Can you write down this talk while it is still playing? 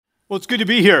Well, it's good to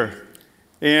be here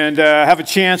and have a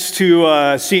chance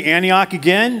to see Antioch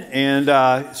again, and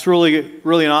it's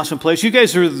really an awesome place. You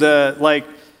guys are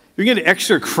you're getting an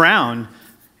extra crown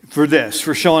for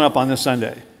showing up on this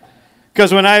Sunday.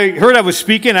 Because when I heard I was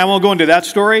speaking, I won't go into that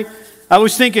story, I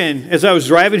was thinking, as I was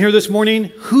driving here this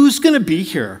morning, who's going to be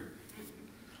here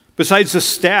besides the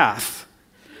staff?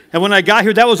 And when I got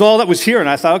here, that was all that was here, and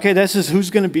I thought, okay, this is who's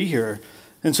going to be here.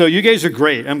 And so you guys are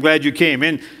great. I'm glad you came.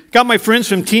 And got my friends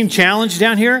from Team Challenge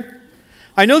down here.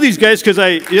 I know these guys because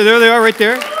there they are right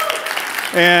there.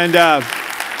 And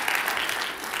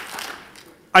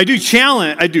I do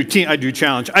challenge. I do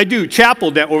challenge. I do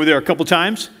chapel down over there a couple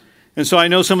times. And so I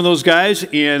know some of those guys.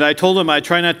 And I told them I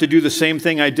try not to do the same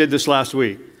thing I did this last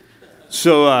week,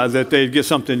 so that they'd get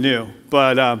something new.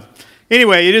 But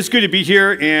anyway, it is good to be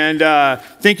here. And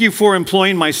thank you for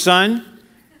employing my son.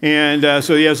 And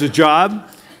so he has a job.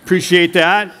 Appreciate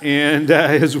that. And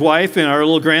his wife and our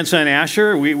little grandson,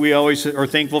 Asher, we always are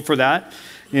thankful for that.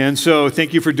 And so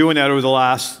thank you for doing that over the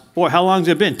last, how long has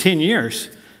it been? 10 years.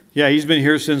 Yeah, he's been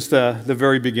here since the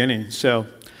very beginning. So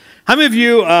how many of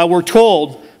you were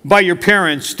told by your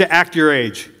parents to act your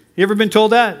age? You ever been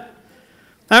told that?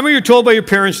 How many of you are told by your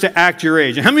parents to act your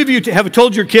age? And how many of you have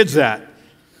told your kids that?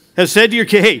 Has said to your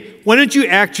kid, hey, why don't you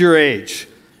act your age?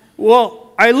 Well,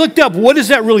 I looked up, what does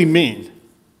that really mean?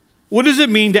 What does it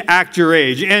mean to act your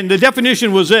age? And the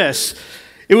definition was this.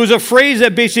 It was a phrase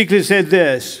that basically said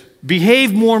this: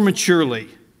 behave more maturely.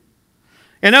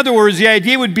 In other words, the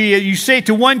idea would be you say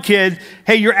to one kid,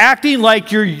 hey, you're acting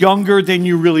like you're younger than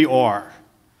you really are.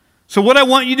 So what I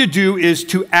want you to do is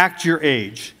to act your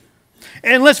age.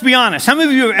 And let's be honest, how many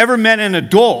of you have ever met an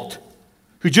adult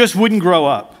who just wouldn't grow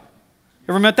up?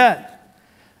 Ever met that?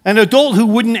 An adult who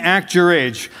wouldn't act your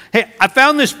age. Hey, I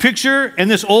found this picture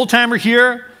and this old timer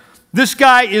here. This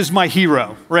guy is my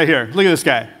hero right here. Look at this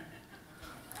guy.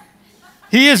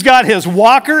 He has got his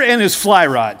walker and his fly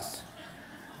rod.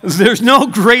 There's no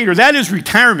greater. That is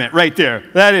retirement right there.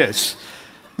 That is.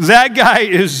 That guy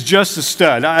is just a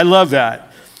stud. I love that.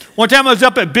 One time I was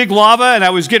up at Big Lava and I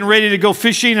was getting ready to go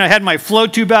fishing, and I had my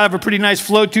float tube out. I have a pretty nice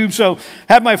float tube, so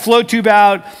I had my float tube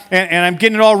out and I'm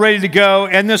getting it all ready to go.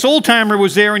 And this old timer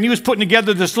was there, and he was putting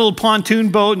together this little pontoon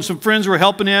boat, and some friends were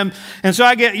helping him. And so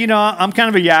I get, I'm kind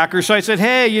of a yacker, so I said,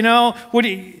 hey, what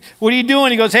are you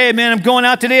doing? He goes, hey, man, I'm going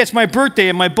out today. It's my birthday,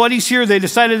 and my buddies here, they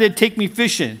decided they'd take me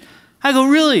fishing. I go,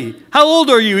 really? How old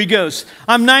are you? He goes,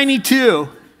 I'm 92.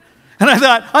 And I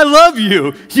thought, I love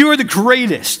you. You are the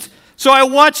greatest. So I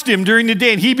watched him during the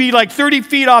day, and he'd be like 30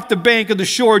 feet off the bank of the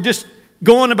shore, just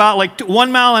going about like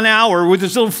 1 mile an hour with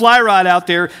his little fly rod out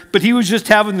there, but he was just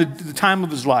having the time of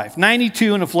his life.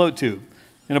 92 in a float tube,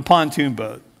 in a pontoon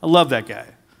boat. I love that guy.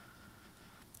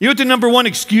 You know what the number one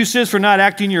excuse is for not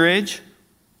acting your age?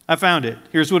 I found it.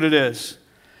 Here's what it is.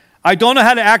 I don't know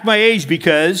how to act my age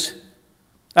because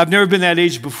I've never been that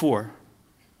age before.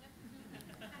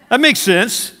 That makes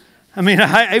sense. I mean,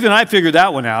 even I figured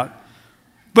that one out.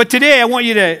 But today I want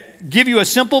you to give you a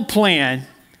simple plan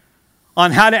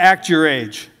on how to act your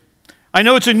age. I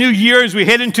know it's a new year. As we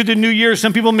head into the new year,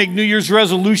 some people make New Year's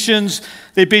resolutions.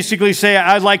 They basically say,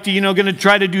 I'd like to, going to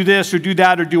try to do this or do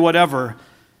that or do whatever.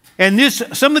 And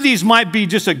some of these might be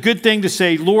just a good thing to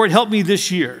say, Lord, help me this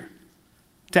year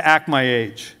to act my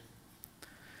age.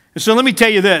 And so let me tell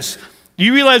you this. Do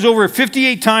you realize over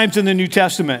 58 times in the New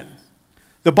Testament,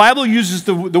 the Bible uses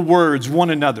the words one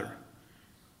another?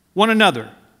 One another.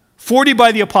 40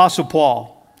 by the Apostle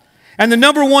Paul. And the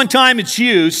number one time it's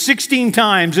used, 16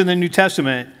 times in the New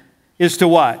Testament, is to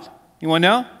what? You want to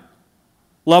know?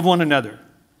 Love one another.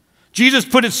 Jesus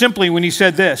put it simply when he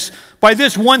said this: by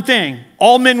this one thing,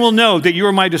 all men will know that you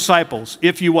are my disciples,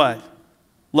 if you what?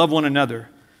 Love one another.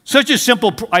 Such a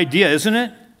simple idea, isn't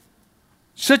it?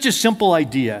 Such a simple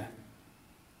idea,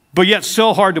 but yet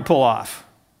so hard to pull off.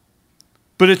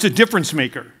 But it's a difference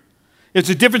maker. It's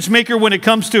a difference maker when it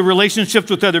comes to relationships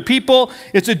with other people.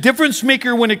 It's a difference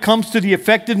maker when it comes to the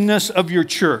effectiveness of your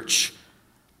church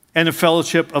and the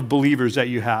fellowship of believers that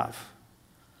you have.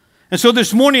 And so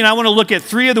this morning, I want to look at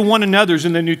 3 of the one another's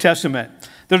in the New Testament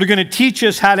that are going to teach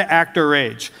us how to act our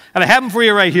age. And I have them for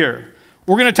you right here.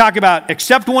 We're going to talk about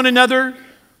accept one another,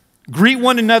 greet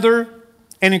one another,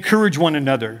 and encourage one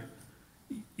another.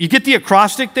 You get the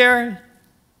acrostic there?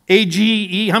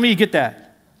 AGE. How many of you get that?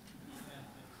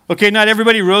 Okay, not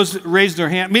everybody raised their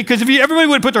hand. Because if everybody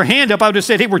would have put their hand up, I would have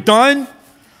said, hey, we're done.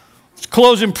 Let's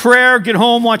close in prayer, get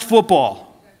home, watch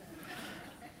football.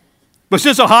 But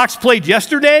since the Hawks played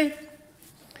yesterday,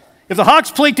 if the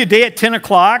Hawks played today at 10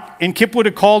 o'clock and Kip would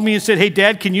have called me and said, hey,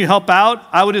 Dad, can you help out?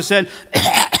 I would have said,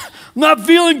 I'm not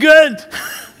feeling good.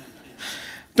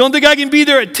 Don't think I can be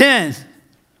there at 10.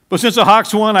 But since the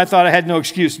Hawks won, I thought I had no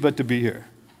excuse but to be here.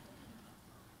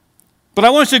 But I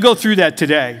want us to go through that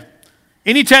today.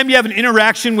 Anytime you have an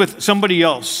interaction with somebody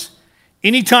else,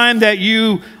 anytime that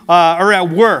you are at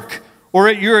work, or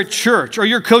you're at church, or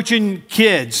you're coaching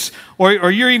kids,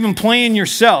 or you're even playing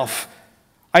yourself,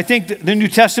 I think the New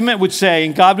Testament would say,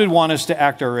 and God would want us to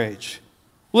act our age.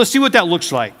 Well, let's see what that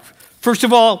looks like. First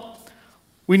of all,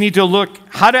 we need to look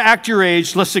how to act your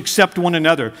age. Let's accept one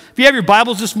another. If you have your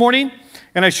Bibles this morning,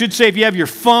 and I should say if you have your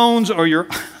phones or your,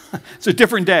 it's a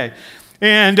different day,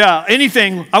 and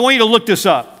anything, I want you to look this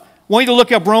up. I want you to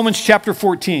look up Romans chapter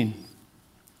 14.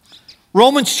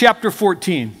 Romans chapter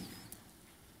 14.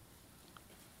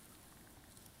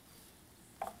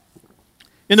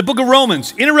 In the book of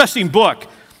Romans, interesting book.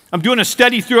 I'm doing a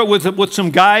study through it with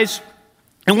some guys.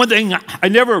 And one thing I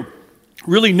never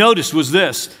really noticed was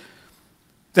this,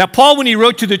 that Paul, when he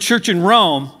wrote to the church in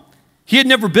Rome, he had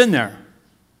never been there.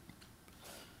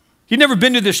 He'd never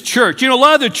been to this church. You know, a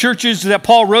lot of the churches that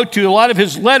Paul wrote to, a lot of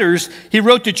his letters, he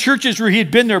wrote to churches where he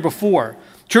had been there before.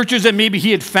 Churches that maybe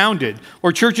he had founded,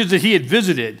 or churches that he had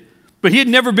visited. But he had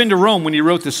never been to Rome when he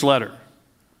wrote this letter.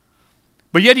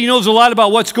 But yet he knows a lot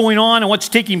about what's going on and what's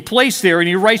taking place there, and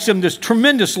he writes them this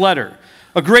tremendous letter.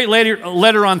 A great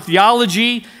letter on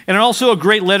theology, and also a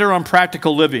great letter on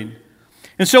practical living.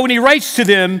 And so when he writes to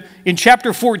them in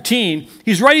chapter 14,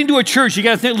 he's writing to a church. You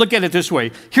got to look at it this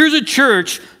way. Here's a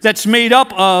church that's made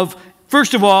up of,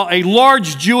 first of all, a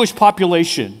large Jewish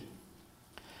population.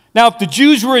 Now, if the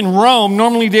Jews were in Rome,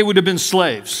 normally they would have been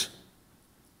slaves.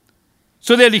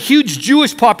 So they had a huge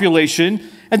Jewish population,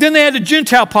 and then they had a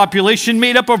Gentile population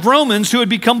made up of Romans who had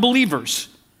become believers.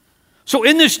 So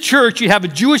in this church, you have a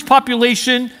Jewish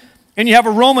population and you have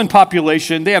a Roman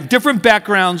population. They have different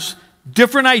backgrounds,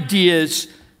 different ideas,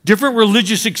 different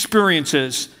religious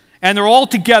experiences, and they're all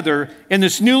together in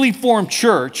this newly formed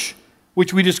church,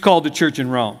 which we just called the church in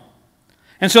Rome.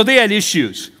 And so they had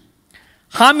issues.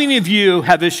 How many of you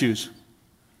have issues?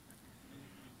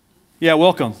 Yeah,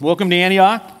 welcome. Welcome to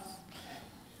Antioch.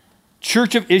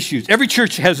 Church of issues. Every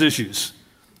church has issues.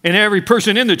 And every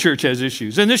person in the church has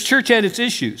issues. And this church had its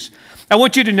issues. I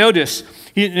want you to notice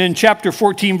in chapter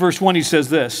 14, verse 1, he says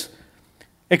this,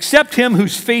 "Except him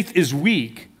whose faith is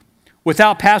weak,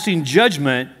 without passing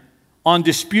judgment on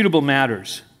disputable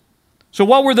matters." So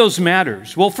what were those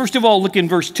matters? Well, first of all, look in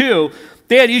verse 2.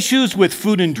 They had issues with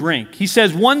food and drink. He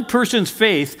says one person's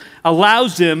faith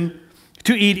allows them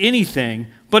to eat anything,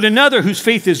 but another whose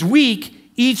faith is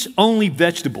weak eats only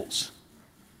vegetables.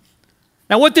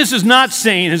 Now, what this is not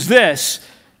saying is this,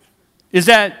 is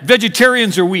that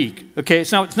vegetarians are weak. Okay,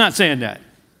 it's not saying that.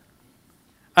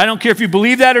 I don't care if you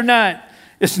believe that or not.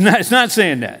 It's not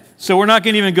saying that. So we're not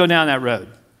going to even go down that road.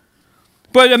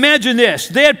 But imagine this.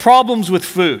 They had problems with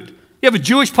food. You have a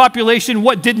Jewish population.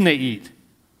 What didn't they eat?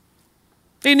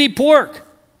 They didn't eat pork.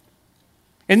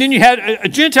 And then you had a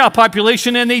Gentile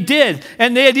population, and they did.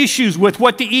 And they had issues with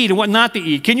what to eat and what not to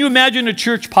eat. Can you imagine a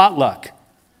church potluck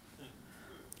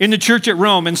in the church at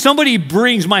Rome? And somebody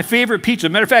brings my favorite pizza.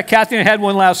 Matter of fact, Kathy and I had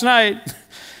one last night.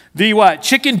 The what?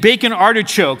 Chicken bacon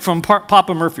artichoke from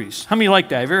Papa Murphy's. How many like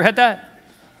that? Have you ever had that?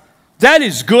 That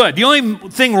is good. The only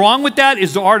thing wrong with that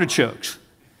is the artichokes.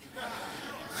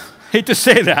 Hate to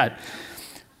say that.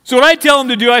 So what I tell them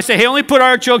to do, I say, hey, only put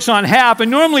artichokes on half. And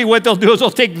normally what they'll do is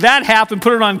they'll take that half and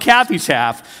put it on Kathy's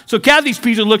half. So Kathy's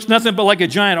pizza looks nothing but like a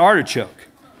giant artichoke.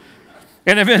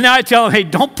 And now I tell them, hey,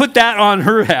 don't put that on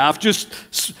her half.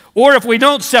 Or if we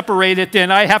don't separate it,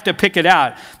 then I have to pick it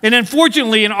out. And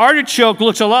unfortunately, an artichoke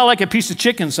looks a lot like a piece of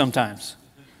chicken sometimes.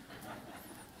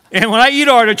 And when I eat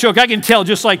artichoke, I can tell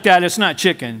just like that it's not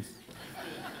chicken.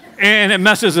 And it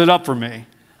messes it up for me.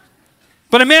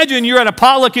 But imagine you're at a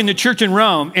potluck in the church in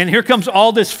Rome, and here comes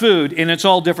all this food, and it's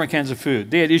all different kinds of food.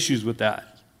 They had issues with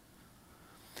that.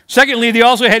 Secondly, they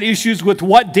also had issues with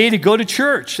what day to go to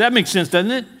church. That makes sense,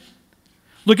 doesn't it?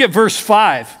 Look at verse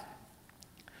 5.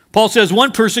 Paul says,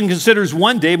 one person considers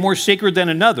one day more sacred than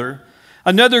another.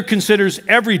 Another considers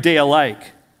every day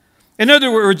alike. In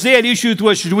other words, they had issues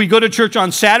with, do we go to church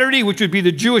on Saturday, which would be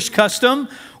the Jewish custom,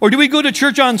 or do we go to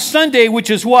church on Sunday,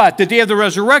 which is what? The day of the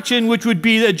resurrection, which would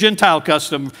be the Gentile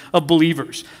custom of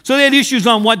believers. So they had issues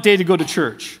on what day to go to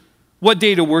church, what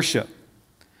day to worship.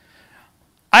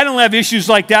 I don't have issues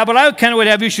like that, but I kind of would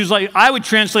have issues like, I would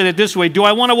translate it this way. Do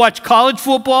I want to watch college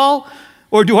football,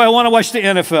 or do I want to watch the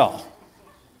NFL?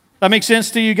 That makes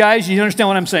sense to you guys? You understand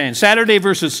what I'm saying? Saturday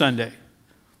versus Sunday.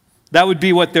 That would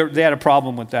be what they had a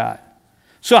problem with that.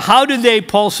 So how did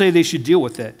Paul say they should deal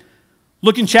with it?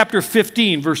 Look in chapter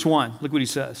 15, verse 1. Look what he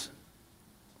says.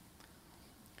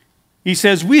 He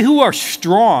says, we who are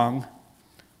strong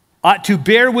ought to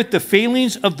bear with the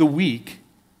failings of the weak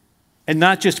and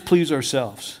not just please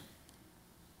ourselves.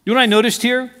 You know what I noticed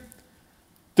here?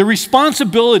 The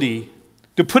responsibility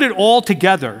to put it all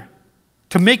together,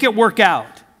 to make it work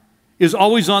out, is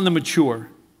always on the mature.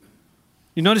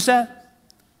 You notice that?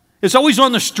 It's always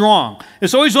on the strong.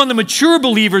 It's always on the mature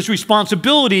believer's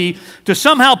responsibility to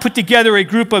somehow put together a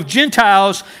group of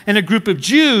Gentiles and a group of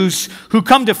Jews who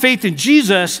come to faith in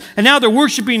Jesus, and now they're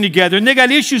worshiping together, and they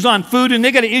got issues on food, and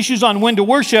they got issues on when to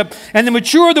worship, and the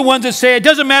mature are the ones that say, it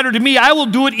doesn't matter to me, I will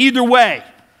do it either way.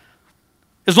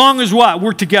 As long as what?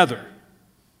 We're together.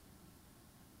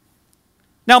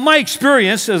 Now, my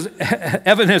experience, as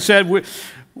Evan has said,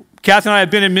 Kath and I have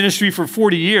been in ministry for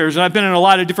 40 years, and I've been in a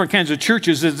lot of different kinds of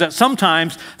churches, is that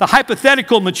sometimes the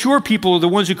hypothetical mature people are the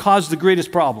ones who cause the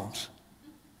greatest problems.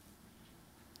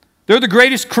 They're the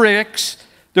greatest critics,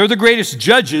 they're the greatest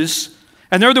judges,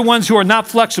 and they're the ones who are not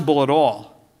flexible at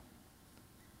all.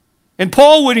 And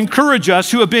Paul would encourage us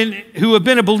who have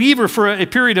been a believer for a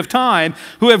period of time,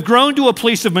 who have grown to a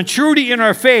place of maturity in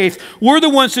our faith. We're the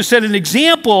ones to set an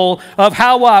example of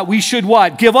how we should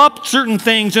give up certain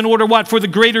things in order for the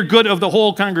greater good of the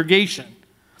whole congregation.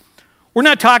 We're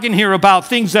not talking here about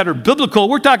things that are biblical.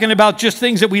 We're talking about just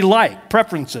things that we like,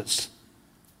 preferences.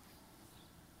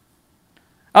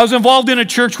 I was involved in a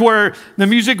church where the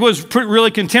music was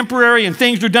really contemporary and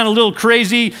things were done a little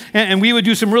crazy, and we would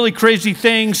do some really crazy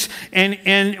things,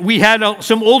 and we had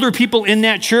some older people in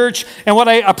that church, and what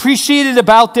I appreciated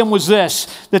about them was this,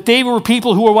 that they were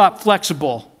people who were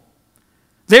flexible.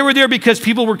 They were there because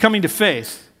people were coming to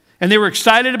faith, and they were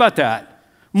excited about that,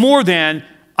 more than,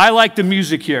 I like the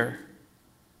music here.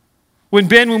 When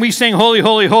we sang Holy,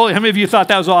 Holy, Holy, how many of you thought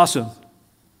that was awesome?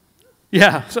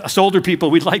 Yeah, us older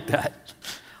people, we like that.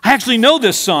 I actually know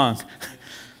this song.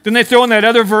 Then they throw in that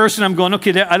other verse, and I'm going,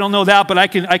 okay, I don't know that, but I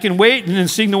can wait and then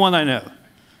sing the one I know.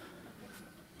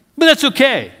 But that's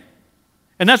okay.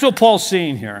 And that's what Paul's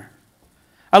saying here.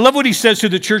 I love what he says to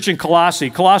the church in Colossae.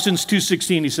 Colossians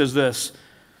 2:16, he says this,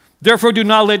 therefore do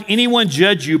not let anyone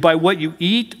judge you by what you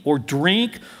eat or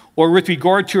drink, or with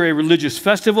regard to a religious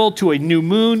festival, to a new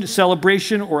moon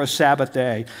celebration, or a Sabbath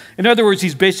day. In other words,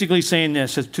 he's basically saying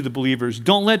this to the believers.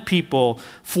 Don't let people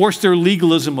force their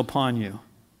legalism upon you.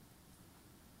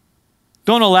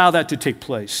 Don't allow that to take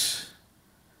place.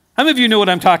 How many of you know what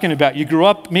I'm talking about? You grew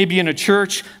up maybe in a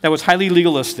church that was highly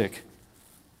legalistic.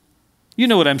 You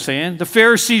know what I'm saying. The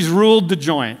Pharisees ruled the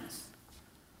joint.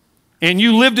 And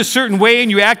you lived a certain way, and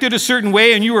you acted a certain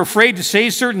way, and you were afraid to say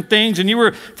certain things, and you were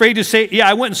afraid to say, yeah,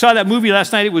 I went and saw that movie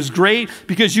last night, it was great,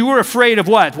 because you were afraid of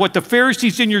what? What the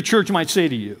Pharisees in your church might say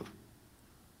to you.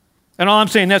 And all I'm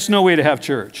saying, that's no way to have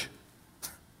church.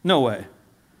 No way.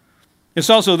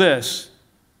 It's also this.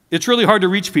 It's really hard to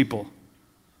reach people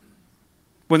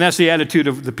when that's the attitude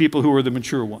of the people who are the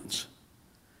mature ones.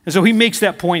 And so he makes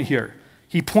that point here.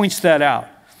 He points that out.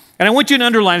 And I want you to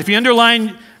underline. If you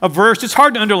underline a verse, it's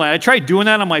hard to underline. I tried doing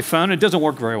that on my phone. It doesn't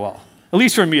work very well. At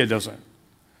least for me, it doesn't.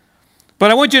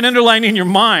 But I want you to underline in your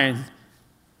mind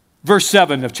verse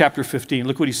 7 of chapter 15.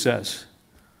 Look what he says.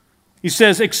 He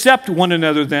says, accept one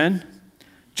another then,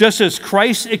 just as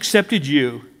Christ accepted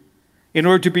you in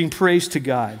order to bring praise to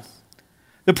God.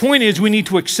 The point is we need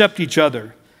to accept each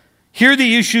other. Here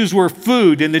the issues were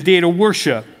food and the day to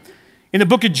worship. In the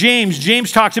book of James,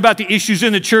 James talks about the issues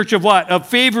in the church of what?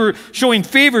 Of showing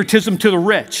favoritism to the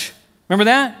rich. Remember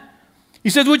that? He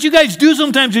says, what you guys do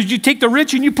sometimes is you take the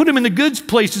rich and you put them in the good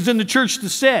places in the church to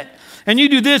sit. And you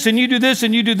do this, and you do this,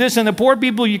 and you do this, and the poor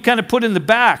people you kind of put in the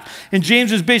back. And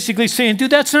James is basically saying,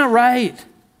 dude, that's not right.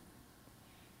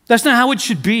 That's not how it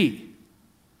should be.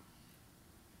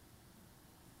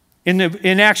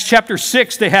 In Acts chapter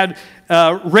 6, they had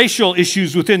racial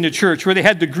issues within the church where they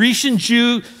had the Grecian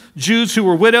Jews who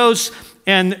were widows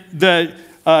and the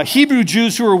Hebrew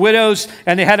Jews who were widows,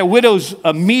 and they had a widow's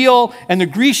meal, and the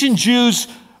Grecian Jews,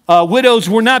 widows,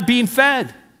 were not being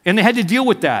fed, and they had to deal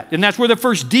with that. And that's where the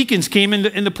first deacons came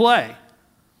into play,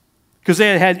 because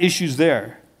they had issues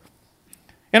there.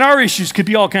 And our issues could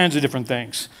be all kinds of different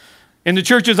things. In the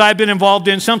churches I've been involved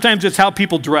in, sometimes it's how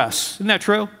people dress. Isn't that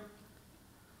true?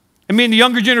 I mean, the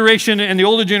younger generation and the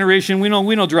older generation, we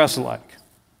don't dress alike.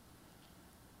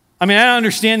 I mean, I don't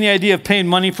understand the idea of paying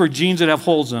money for jeans that have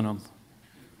holes in them.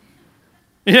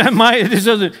 Yeah,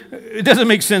 it doesn't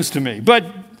make sense to me. But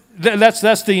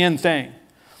that's the end thing.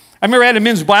 I remember I had a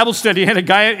men's Bible study. I had a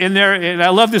guy in there, and I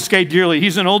love this guy dearly.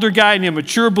 He's an older guy and a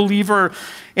mature believer.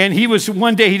 And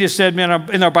one day he just said, man,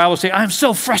 in our Bible study, I'm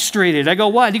so frustrated. I go,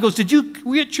 what? He goes,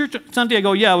 were you at church Sunday? I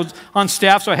go, yeah, I was on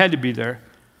staff, so I had to be there.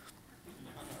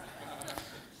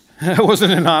 That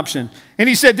wasn't an option. And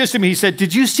he said this to me. He said,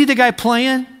 did you see the guy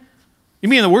playing? You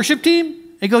mean the worship team?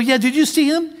 I go, yeah, did you see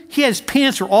him? He had his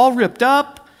pants were all ripped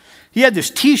up. He had this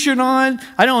T-shirt on.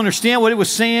 I don't understand what it was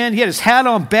saying. He had his hat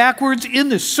on backwards in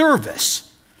the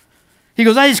service. He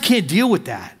goes, I just can't deal with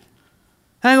that.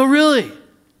 And I go, really?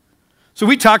 So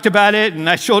we talked about it, and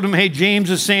I showed him, hey, James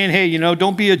is saying, hey,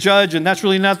 don't be a judge, and that's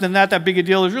really not that big a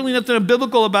deal. There's really nothing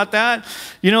biblical about that.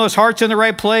 His heart's in the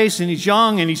right place, and he's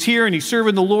young, and he's here, and he's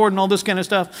serving the Lord, and all this kind of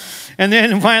stuff. And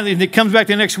then finally, it comes back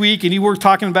the next week, and we're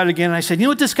talking about it again, and I said, you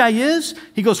know what this guy is?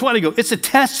 He goes, what? I go, it's a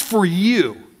test for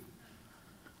you.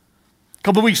 A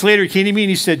couple of weeks later, he came to me,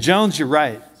 and he said, Jones, you're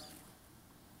right.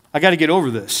 I got to get over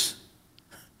this.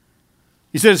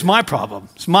 He said, it's my problem.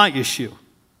 It's my issue.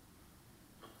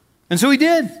 And so he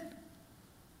did.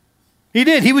 He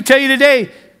did. He would tell you today,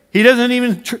 he doesn't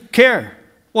even care.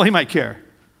 Well, he might care.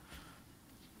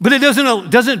 But it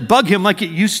doesn't bug him like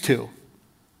it used to.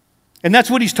 And that's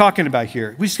what he's talking about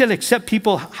here. We just got to accept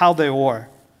people how they are.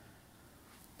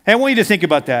 And I want you to think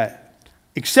about that.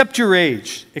 Accept your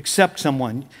age. Accept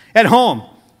someone. At home,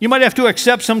 you might have to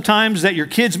accept sometimes that your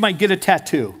kids might get a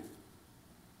tattoo.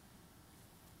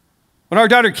 When our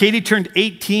daughter Katie turned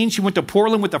 18, she went to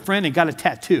Portland with a friend and got a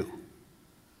tattoo.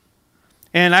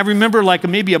 And I remember like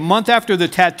maybe a month after the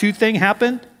tattoo thing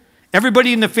happened,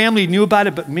 everybody in the family knew about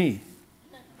it but me.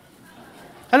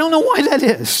 I don't know why that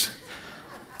is.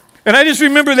 And I just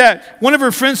remember that one of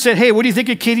her friends said, hey, what do you think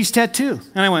of Katie's tattoo?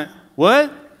 And I went,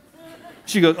 what?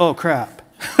 She goes, oh, crap.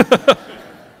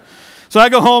 So I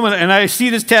go home and I see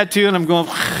this tattoo and I'm going,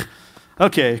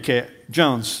 okay,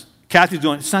 Jones. Kathy's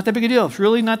doing, it's not that big a deal. It's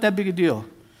really not that big a deal.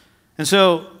 And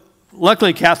so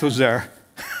luckily Kath was there.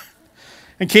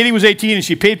 And Katie was 18 and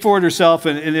she paid for it herself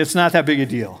and it's not that big a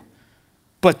deal.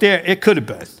 But it could have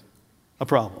been a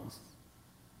problem.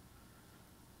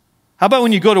 How about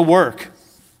when you go to work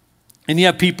and you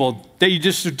have people that are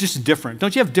just different?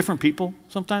 Don't you have different people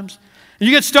sometimes? And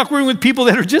you get stuck working with people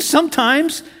that are just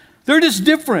sometimes, they're just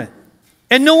different.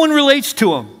 And no one relates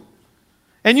to them.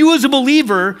 And you as a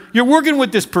believer, you're working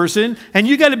with this person and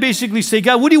you got to basically say,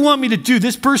 God, what do you want me to do?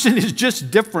 This person is just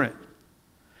different.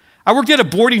 I worked at a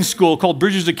boarding school called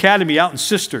Bridges Academy out in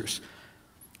Sisters.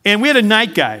 And we had a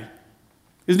night guy.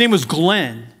 His name was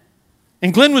Glenn.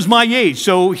 And Glenn was my age.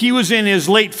 So he was in his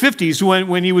late 50s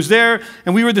when he was there.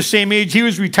 And we were the same age. He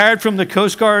was retired from the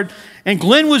Coast Guard. And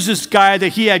Glenn was this guy that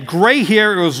he had gray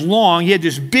hair. It was long. He had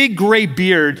this big gray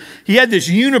beard. He had this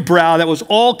unibrow that was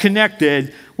all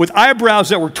connected with eyebrows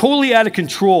that were totally out of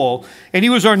control. And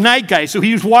he was our night guy. So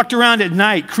he was walked around at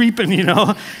night creeping,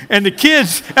 And the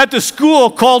kids at the school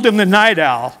called him the Night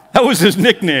Owl. That was his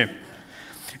nickname.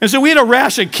 And so we had a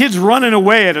rash of kids running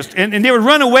away at us. And they would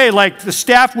run away like the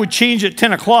staff would change at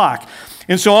 10 o'clock.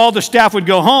 And so all the staff would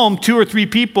go home, 2 or 3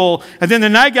 people, and then the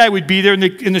night guy would be there,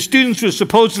 and the students would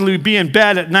supposedly be in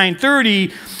bed at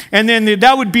 9:30, and then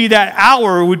that would be that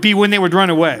hour would be when they would run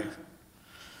away.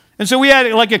 And so we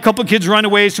had like a couple kids run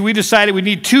away, so we decided we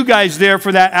need 2 guys there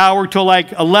for that hour till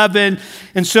like 11.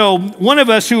 And so one of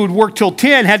us who would work till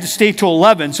 10 had to stay till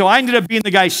 11. So I ended up being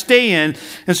the guy staying.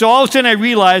 And so all of a sudden I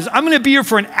realized I'm going to be here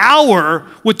for an hour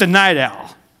with the night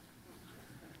owl.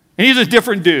 And he's a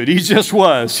different dude. He just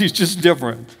was. He's just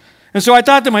different. And so I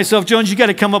thought to myself, Jones, you got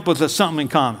to come up with something in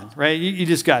common, right? You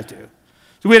just got to.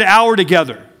 So we had an hour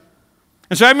together.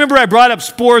 And so I remember I brought up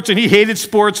sports, and he hated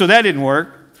sports, so that didn't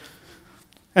work.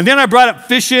 And then I brought up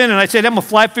fishing, and I said, I'm a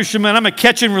fly fisherman. I'm a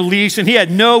catch and release. And he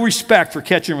had no respect for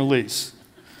catch and release.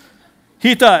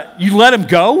 He thought, you let him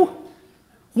go?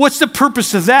 What's the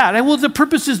purpose of that? Well, the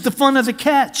purpose is the fun of the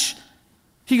catch.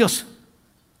 He goes,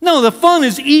 no, the fun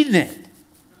is eating it.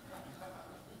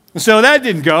 And so that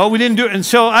didn't go. We didn't do it. And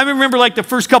so I remember like the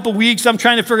first couple weeks, I'm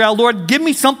trying to figure out, Lord, give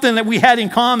me something that we had in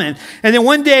common. And then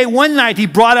one night, he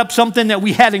brought up something that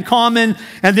we had in common.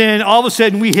 And then all of a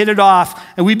sudden, we hit it off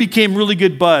and we became really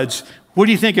good buds. What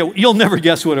do you think? You'll never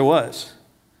guess what it was.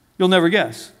 You'll never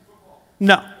guess.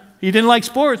 No, he didn't like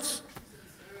sports.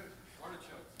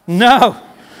 No.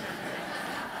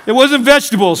 It wasn't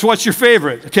vegetables. What's your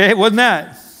favorite? Okay, it wasn't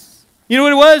that. You know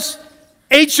what it was?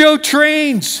 HO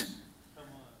trains.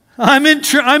 I'm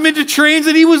into trains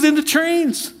and he was into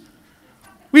trains.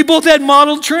 We both had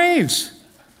model trains.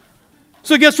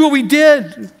 So guess what we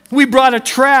did? We brought a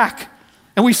track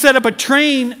and we set up a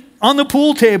train on the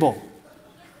pool table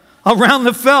around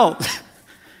the felt.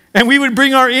 And we would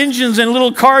bring our engines and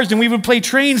little cars and we would play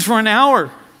trains for an hour.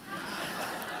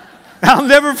 I'll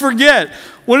never forget.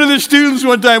 One of the students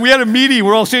one time, we had a meeting,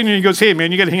 we're all sitting here and he goes, hey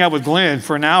man, you got to hang out with Glenn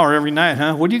for an hour every night,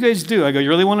 huh? What do you guys do? I go, you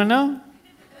really want to know?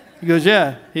 He goes,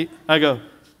 yeah. I go,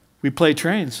 we play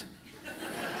trains.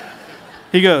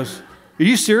 He goes, are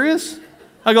you serious?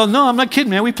 I go, no, I'm not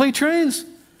kidding, man. We play trains.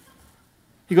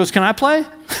 He goes, can I play?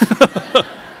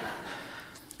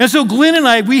 And so Glenn and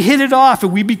I, we hit it off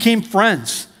and we became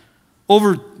friends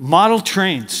over model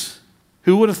trains.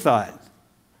 Who would have thought?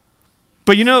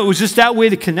 But it was just that way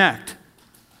to connect.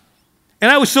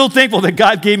 And I was so thankful that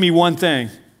God gave me one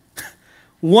thing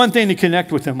to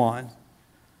connect with him on.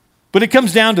 But it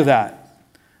comes down to that.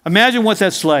 Imagine what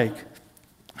that's like.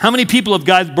 How many people have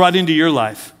God brought into your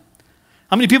life?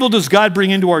 How many people does God bring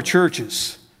into our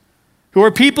churches? Who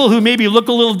are people who maybe look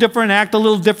a little different, act a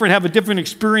little different, have a different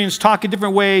experience, talk a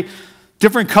different way,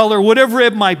 different color, whatever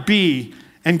it might be.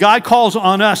 And God calls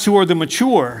on us who are the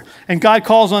mature, and God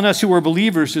calls on us who are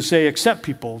believers to say, accept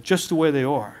people just the way they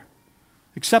are.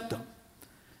 Accept them.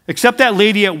 Accept that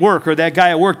lady at work or that guy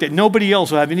at work that nobody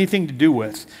else will have anything to do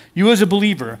with. You as a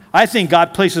believer, I think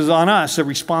God places on us a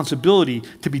responsibility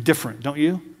to be different, don't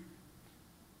you?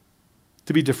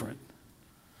 To be different.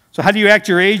 So how do you act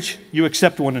your age? You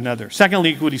accept one another.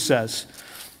 Secondly, look what he says.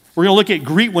 We're going to look at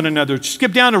greet one another.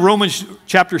 Skip down to Romans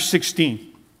chapter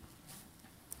 16.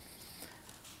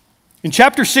 In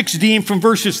chapter 16, from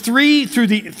verses 3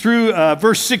 through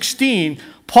verse 16,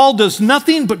 Paul does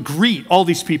nothing but greet all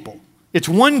these people. It's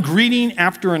one greeting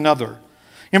after another.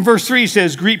 In verse 3, he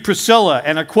says, greet Priscilla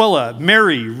and Aquila,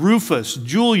 Mary, Rufus,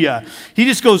 Julia. He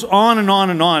just goes on and on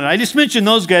and on. I just mentioned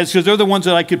those guys because they're the ones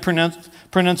that I could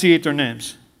pronunciate their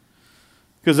names.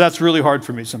 Because that's really hard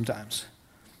for me sometimes.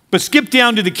 But skip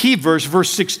down to the key verse,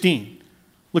 verse 16.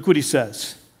 Look what he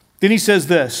says. Then he says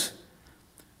this,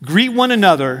 greet one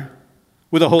another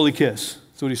with a holy kiss.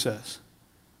 That's what he says.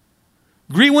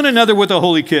 Greet one another with a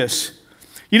holy kiss.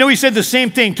 He said the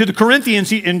same thing to the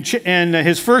Corinthians. In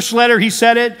his first letter, he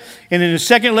said it. And in his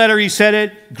second letter, he said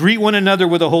it. Greet one another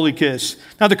with a holy kiss.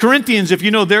 Now, the Corinthians, if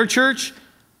you know their church,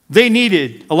 they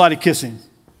needed a lot of kissing.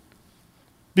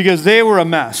 Because they were a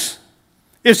mess.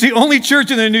 It's the only church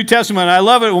in the New Testament. I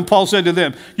love it when Paul said to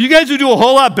them, you guys would do a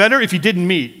whole lot better if you didn't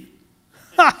meet.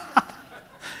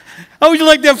 How would you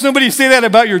like to have somebody say that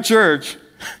about your church?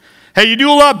 Hey, you do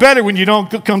a lot better when you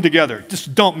don't come together.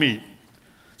 Just don't meet.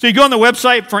 So you go on the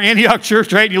website for Antioch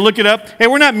Church, right? You look it up. Hey,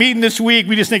 we're not meeting this week.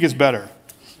 We just think it's better.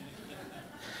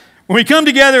 When we come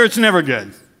together, it's never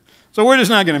good. So we're just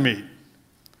not going to meet.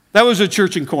 That was a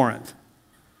church in Corinth.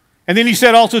 And then he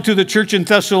said also to the church in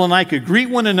Thessalonica, greet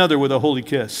one another with a holy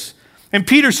kiss. And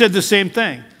Peter said the same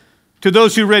thing. To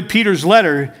those who read Peter's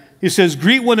letter, he says,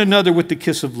 greet one another with the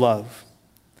kiss of love.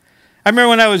 I remember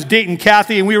when I was dating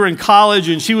Kathy and we were in college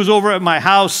and she was over at my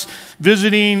house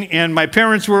visiting and my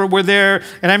parents were there.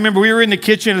 And I remember we were in the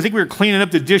kitchen. I think we were cleaning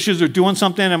up the dishes or doing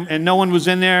something and no one was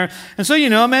in there. And so,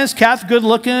 man, it's Kath, good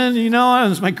looking, it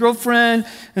was my girlfriend.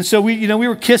 And so we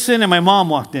were kissing and my mom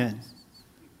walked in.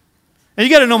 And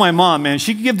you got to know my mom, man.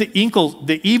 She could give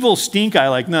the evil stink eye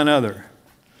like none other.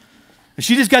 And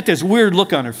she just got this weird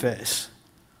look on her face.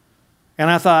 And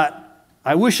I thought,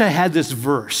 I wish I had this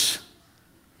verse.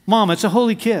 Mom, it's a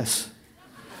holy kiss.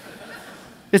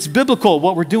 It's biblical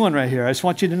what we're doing right here. I just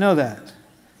want you to know that.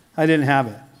 I didn't have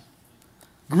it.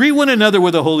 Greet one another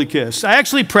with a holy kiss. I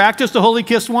actually practiced a holy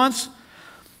kiss once.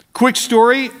 Quick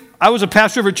story. I was a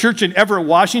pastor of a church in Everett,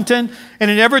 Washington. And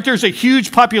in Everett, there's a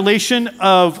huge population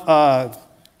of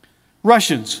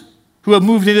Russians who have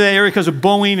moved into that area because of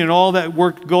Boeing and all that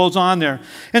work goes on there.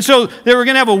 And so they were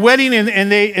going to have a wedding,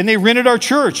 and they rented our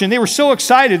church. And they were so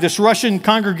excited, this Russian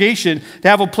congregation, to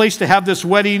have a place to have this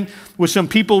wedding with some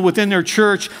people within their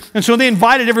church. And so they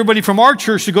invited everybody from our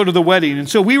church to go to the wedding. And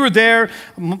so we were there,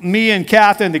 me and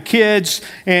Kath and the kids,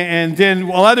 and then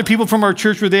other people from our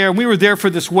church were there. And we were there for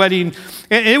this wedding.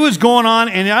 And it was going on,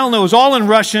 and I don't know, it was all in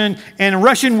Russian. And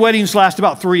Russian weddings last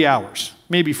about 3 hours.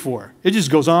 Maybe 4. It just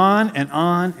goes on and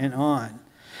on and on.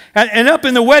 And up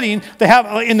in the wedding, they have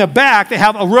in the back, they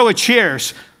have a row of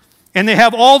chairs. And they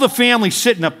have all the family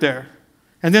sitting up there.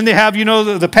 And then they have,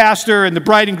 the pastor and the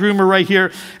bride and groom are right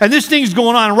here. And this thing's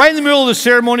going on. Right in the middle of the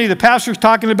ceremony, the pastor's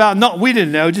talking about, no, we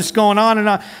didn't know, just going on and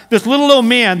on. This little old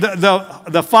man,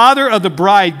 the father of the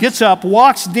bride, gets up,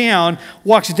 walks down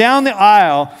the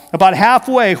aisle about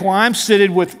halfway where I'm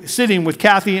sitting with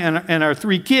Kathy and our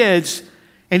 3 kids.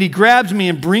 And he grabs me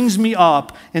and brings me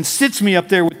up and sits me up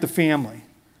there with the family.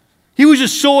 He was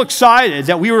just so excited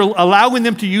that we were allowing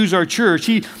them to use our church.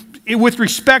 With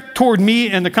respect toward me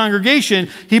and the congregation,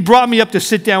 he brought me up to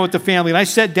sit down with the family. And I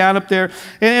sat down up there,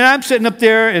 and I'm sitting up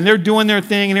there, and they're doing their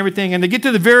thing and everything. And they get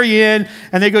to the very end,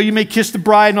 and they go, you may kiss the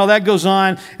bride, and all that goes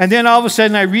on. And then all of a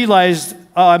sudden, I realized,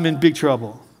 I'm in big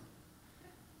trouble.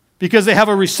 Because they have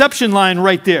a reception line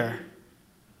right there.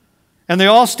 And they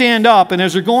all stand up, and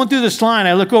as they're going through this line,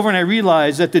 I look over and I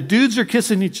realize that the dudes are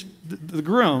kissing the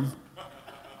groom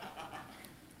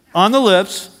on the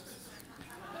lips,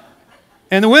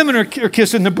 and the women are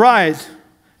kissing the bride.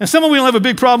 And some of we don't have a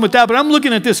big problem with that, but I'm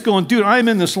looking at this going, dude, I'm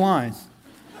in this line.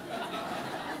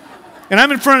 And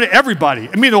I'm in front of everybody.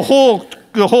 I mean, the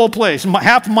whole place.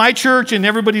 Half my church and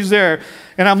everybody's there.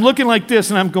 And I'm looking like this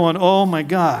and I'm going, oh my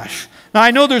gosh. Now, I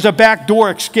know there's a back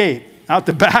door escape out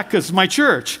the back because it's my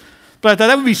church. But I thought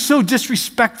that would be so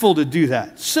disrespectful to do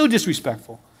that. So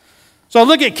disrespectful. So I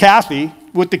look at Kathy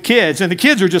with the kids, and the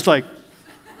kids are just like,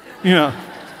 you know.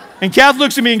 And Kathy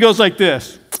looks at me and goes like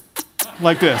this.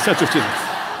 Like this. That's what she does.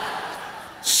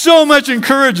 So much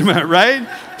encouragement, right?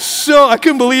 So I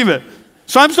couldn't believe it.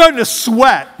 So I'm starting to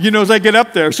sweat, as I get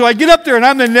up there. So I get up there, and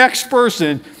I'm the next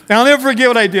person. And I'll never forget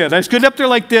what I did. I stood up there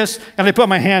like this, and I put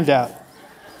my hand out.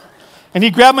 And he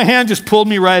grabbed my hand, just pulled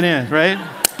me right in, right?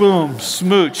 Boom,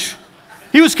 smooch.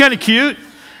 He was kind of cute.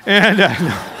 And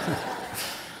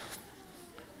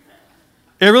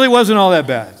it really wasn't all that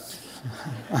bad.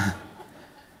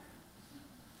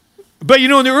 But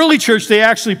in the early church, they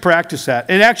actually practiced that.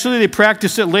 And actually, they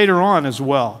practiced it later on as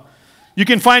well. You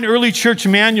can find early church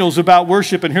manuals about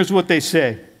worship, and here's what they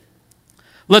say.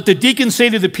 Let the deacon say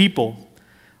to the people,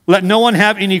 let no one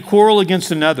have any quarrel against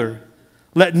another.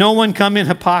 Let no one come in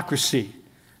hypocrisy.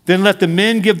 Then let the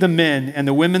men give the men, and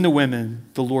the women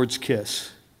the Lord's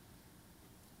kiss.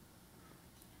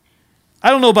 I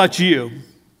don't know about you,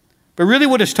 but really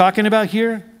what it's talking about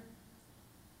here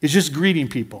is just greeting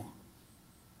people.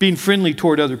 Being friendly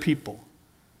toward other people.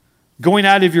 Going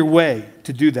out of your way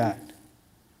to do that.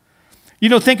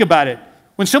 Think about it.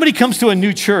 When somebody comes to a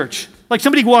new church, like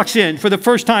somebody walks in for the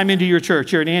first time into your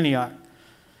church here in Antioch,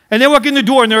 and they walk in the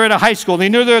door and they're at a high school. They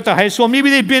know they're at the high school.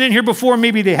 Maybe they've been in here before,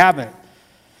 maybe they haven't.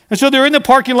 And so they're in the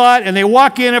parking lot and they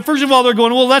walk in, and first of all, they're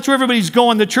going, well, that's where everybody's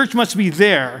going. The church must be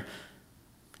there.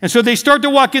 And so they start to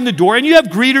walk in the door, and you have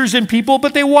greeters and people,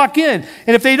 but they walk in.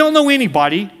 And if they don't know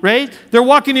anybody, right, they're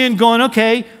walking in going,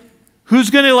 okay, who's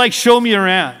going to show me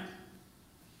around?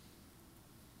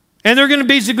 And they're going to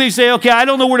basically say, okay, I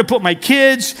don't know where to put my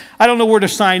kids. I don't know where to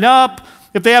sign up.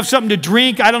 If they have something to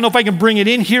drink, I don't know if I can bring it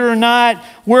in here or not.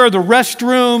 Where are the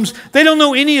restrooms? They don't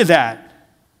know any of that.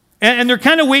 And they're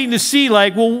kind of waiting to see,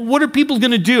 well, what are people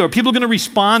going to do? Are people going to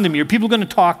respond to me? Are people going to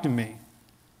talk to me?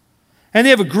 And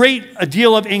they have a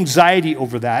deal of anxiety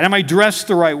over that. Am I dressed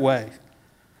the right way?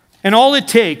 And all it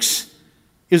takes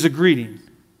is a greeting.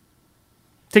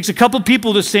 It takes a couple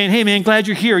people to saying, hey, man, glad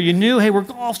you're here. You knew? Hey, we're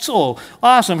all so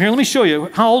awesome. Here, let me show you.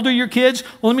 How old are your kids?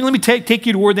 Well, let me take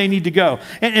you to where they need to go.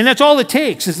 And that's all it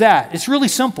takes is that. It's really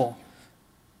simple.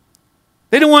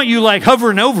 They don't want you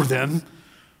hovering over them,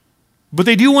 but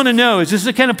they do want to know, is this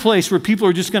the kind of place where people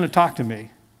are just going to talk to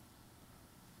me?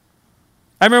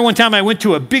 I remember one time I went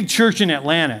to a big church in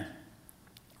Atlanta,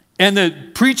 and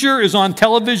the preacher is on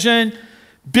television,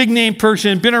 big name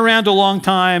person, been around a long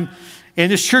time,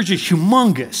 and this church is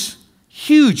humongous,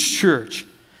 huge church.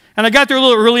 And I got there a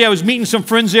little early. I was meeting some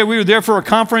friends there. We were there for a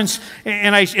conference,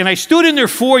 and I stood in their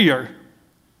foyer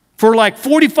for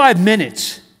 45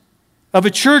 minutes of a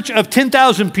church of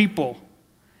 10,000 people,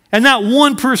 and not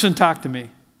one person talked to me.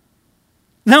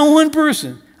 Not one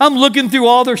person. I'm looking through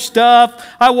all their stuff.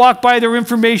 I walk by their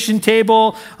information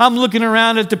table. I'm looking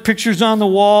around at the pictures on the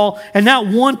wall, and not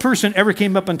one person ever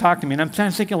came up and talked to me. And I'm kind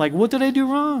of thinking, what did I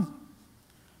do wrong?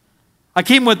 I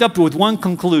came up with one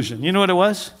conclusion. You know what it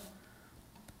was?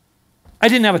 I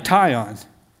didn't have a tie on.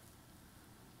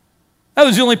 I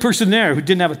was the only person there who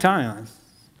didn't have a tie on.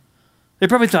 They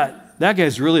probably thought, that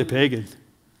guy's really a pagan.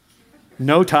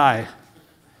 No tie.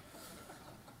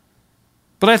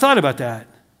 But I thought about that.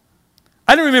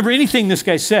 I don't remember anything this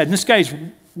guy said. And this guy's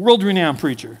world-renowned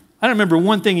preacher. I don't remember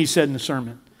one thing he said in the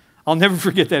sermon. I'll never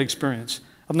forget that experience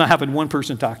of not having one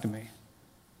person talk to me.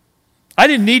 I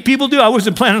didn't need people to. I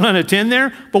wasn't planning on attending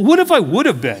there. But what if I would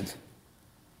have been?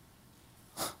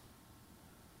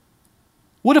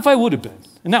 What if I would have been?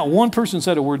 And not one person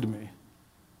said a word to me.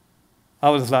 I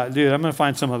would have thought, dude, I'm going to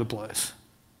find some other place.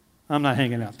 I'm not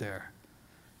hanging out there.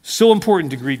 So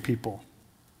important to greet people.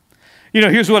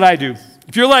 Here's what I do.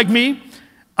 If you're like me,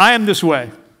 I am this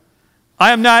way.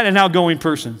 I am not an outgoing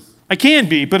person. I can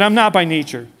be, but I'm not by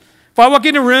nature. If I walk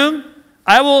in a room,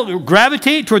 I will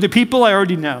gravitate toward the people I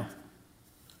already know.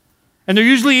 And they're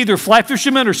usually either fly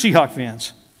fishermen or Seahawk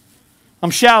fans. I'm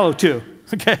shallow too,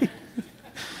 okay?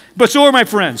 But so are my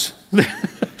friends.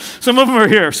 Some of them are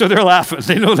here, so they're laughing.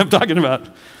 They know what I'm talking about.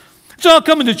 So I'll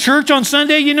come into church on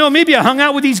Sunday. Maybe I hung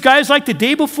out with these guys the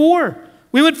day before.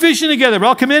 We went fishing together.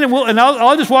 I'll come in and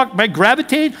I'll just walk by,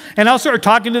 gravitate, and I'll start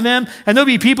talking to them. And there'll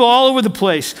be people all over the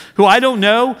place who I don't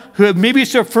know, who maybe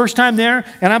it's their first time there,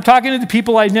 and I'm talking to the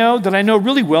people I know that I know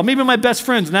really well, maybe my best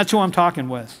friends, and that's who I'm talking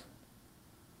with.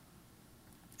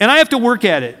 And I have to work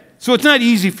at it, so it's not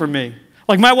easy for me.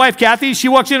 Like my wife, Kathy, she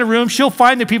walks in a room, she'll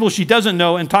find the people she doesn't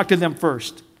know and talk to them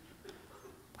first.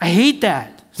 I hate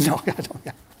that. No, I don't.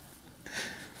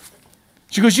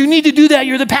 She goes, you need to do that.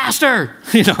 You're the pastor.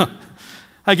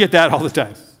 I get that all the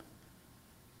time.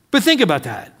 But think about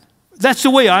that. That's the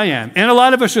way I am. And a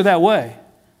lot of us are that way.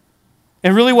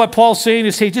 And really what Paul's saying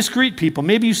is, hey, just greet people.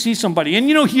 Maybe you see somebody. And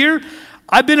here,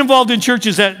 I've been involved in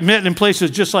churches that met in places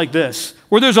just like this,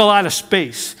 where there's a lot of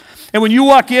space. And when you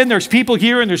walk in, there's people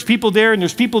here, and there's people there, and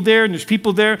there's people there, and there's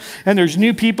people there, and there's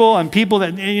new people, and people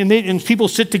and people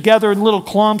sit together in little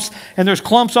clumps, and there's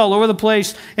clumps all over the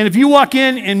place. And if you walk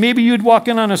in, and maybe you'd walk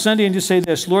in on a Sunday and just say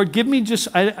this, Lord, give me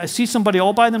I see somebody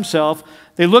all by themselves.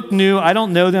 They look new. I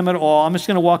don't know them at all. I'm just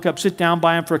going to walk up, sit down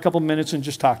by them for a couple minutes, and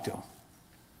just talk to them.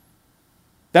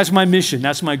 That's my mission.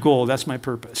 That's my goal. That's my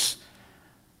purpose.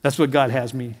 That's what God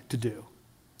has me to do.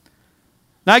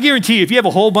 Now, I guarantee you, if you have a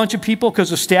whole bunch of people,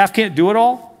 because the staff can't do it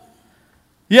all,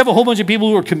 you have a whole bunch of people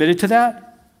who are committed to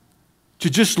that, to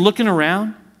just looking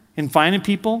around and finding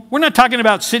people. We're not talking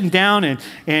about sitting down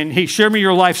and hey, share me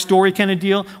your life story kind of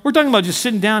deal. We're talking about just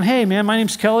sitting down, hey, man, my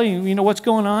name's Kelly, what's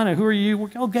going on, and who are you?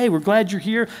 Okay, we're glad you're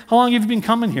here. How long have you been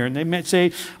coming here? And they might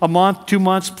say a month, 2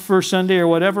 months, first Sunday or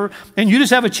whatever, and you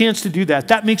just have a chance to do that.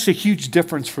 That makes a huge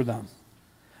difference for them.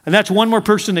 And that's one more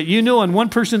person that you know and one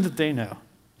person that they know.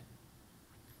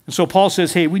 And so Paul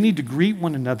says, hey, we need to greet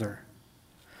one another.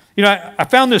 I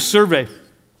found this survey.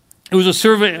 It was a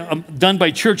survey done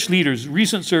by church leaders,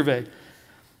 recent survey.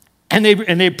 And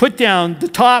they put down the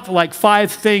top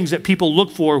 5 things that people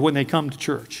look for when they come to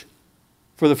church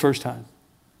for the first time.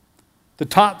 The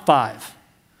top 5.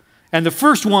 And the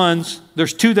first ones,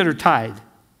 there's 2 that are tied.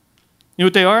 You know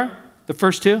what they are? The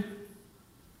first 2?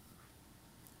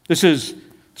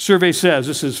 Survey says,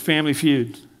 this is Family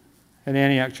Feud at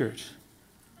Antioch Church.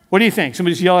 What do you think?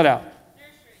 Somebody just yell it out.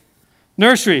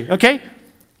 Nursery, okay.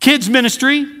 Kids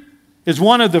ministry is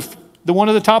one of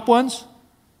the top ones.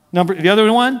 The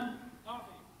other one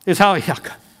is how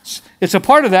it's a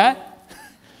part of that.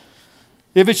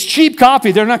 If it's cheap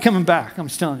coffee, they're not coming back. I'm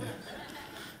just telling you.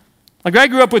 I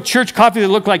grew up with church coffee that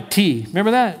looked like tea.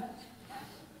 Remember that?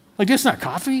 It's not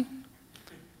coffee.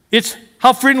 It's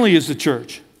how friendly is the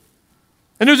church.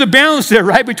 And there's a balance there,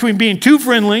 right, between being too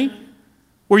friendly,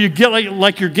 where you get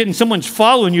like you're getting someone's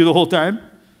following you the whole time,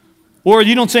 or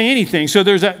you don't say anything. So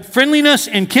there's that friendliness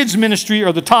and kids ministry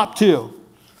are the top 2.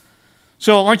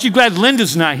 So aren't you glad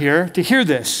Linda's not here to hear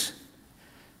this?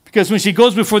 Because when she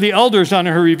goes before the elders on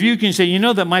her review, you can say,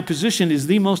 that my position is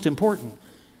the most important.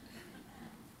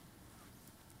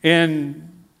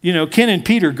 And, Ken and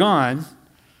Pete are gone,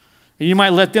 and you might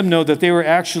let them know that they were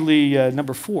actually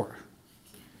number 4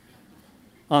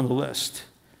 on the list.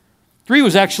 3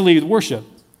 was actually worship.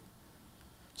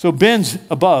 So Ben's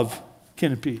above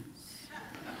Ken and Pete.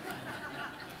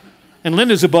 And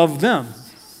Linda's above them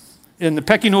in the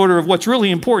pecking order of what's really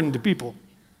important to people.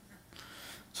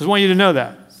 So I want you to know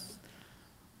that.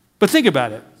 But think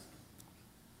about it.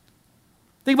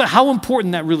 Think about how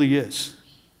important that really is.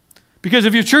 Because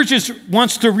if your church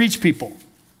wants to reach people,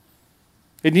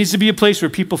 it needs to be a place where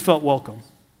people felt welcome.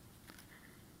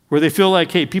 Where they feel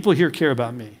like, hey, people here care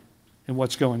about me and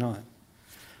what's going on.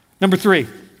 Number 3,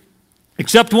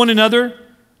 accept one another,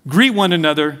 greet one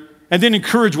another, and then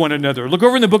encourage one another. Look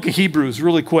over in the book of Hebrews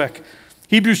really quick.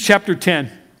 Hebrews chapter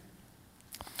 10,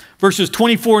 verses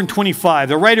 24 and 25.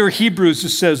 The writer of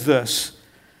Hebrews says this.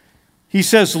 He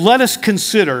says, let us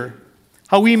consider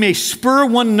how we may spur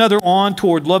one another on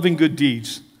toward loving good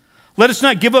deeds. Let us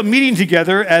not give up meeting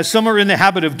together as some are in the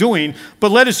habit of doing, but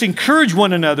let us encourage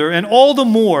one another, and all the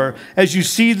more as you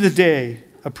see the day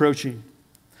approaching.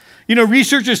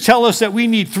 Researchers tell us that we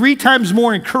need 3 times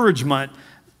more encouragement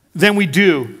than we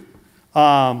do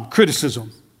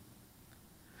criticism.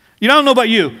 I don't know about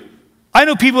you. I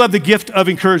know people have the gift of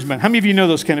encouragement. How many of you know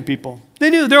those kind of people? They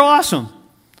do. They're awesome.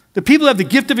 The people have the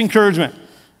gift of encouragement.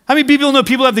 How many people know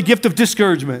people have the gift of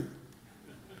discouragement?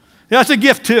 That's a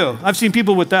gift too. I've seen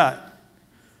people with that.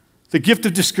 The gift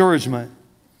of discouragement.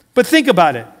 But think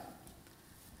about it.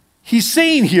 He's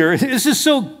saying here, this is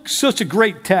such a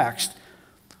great text.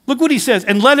 Look what he says,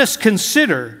 and let us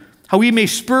consider how we may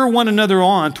spur one another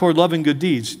on toward loving good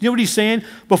deeds. You know what he's saying?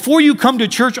 Before you come to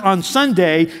church on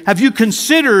Sunday, have you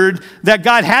considered that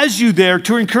God has you there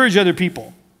to encourage other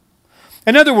people?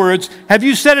 In other words, have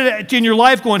you said it in your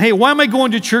life going, hey, why am I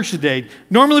going to church today?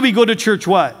 Normally we go to church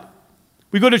what?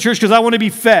 We go to church because I want to be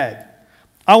fed.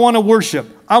 I want to worship.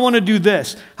 I want to do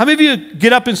this. How many of you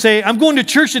get up and say, I'm going to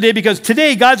church today because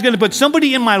today God's going to put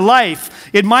somebody in my life,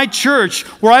 in my church,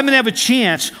 where I'm going to have a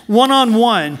chance,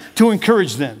 one-on-one, to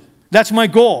encourage them. That's my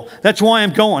goal. That's why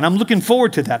I'm going. I'm looking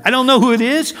forward to that. I don't know who it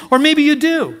is, or maybe you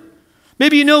do.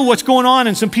 Maybe you know what's going on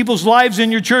in some people's lives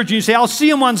in your church, and you say, I'll see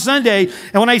them on Sunday,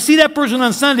 and when I see that person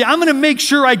on Sunday, I'm going to make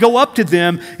sure I go up to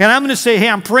them, and I'm going to say, hey,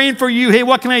 I'm praying for you. Hey,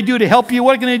 what can I do to help you?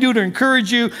 What can I do to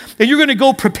encourage you? And you're going to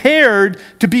go prepared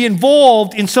to be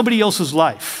involved in somebody else's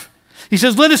life. He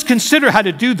says, let us consider how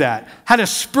to do that, how to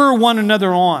spur one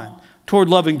another on toward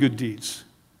love and good deeds.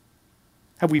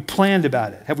 Have we planned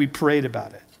about it? Have we prayed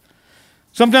about it?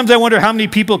 Sometimes I wonder how many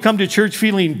people come to church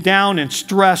feeling down and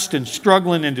stressed and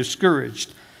struggling and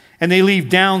discouraged, and they leave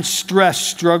down, stressed,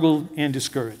 struggled, and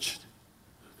discouraged.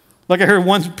 Like I heard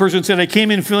one person said, I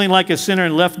came in feeling like a sinner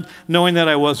and left knowing that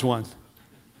I was one.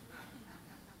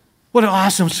 What an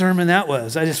awesome sermon that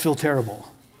was. I just feel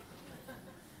terrible.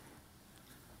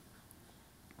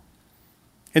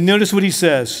 And notice what he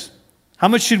says. How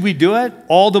much should we do it?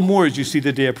 All the more as you see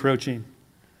the day approaching.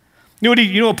 You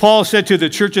know what Paul said to the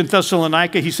church in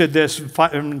Thessalonica? He said this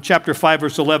in chapter 5,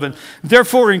 verse 11.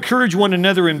 Therefore, encourage one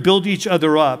another and build each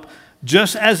other up,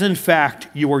 just as in fact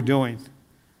you are doing.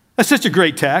 That's such a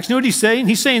great text. You know what he's saying?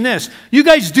 He's saying this. You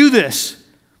guys do this.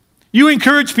 You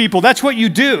encourage people. That's what you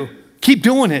do. Keep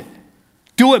doing it.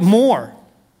 Do it more.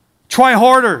 Try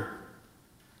harder.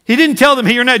 He didn't tell them,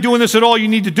 hey, you're not doing this at all. You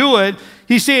need to do it.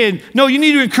 He's saying, no, you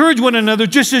need to encourage one another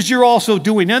just as you're also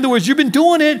doing. In other words, you've been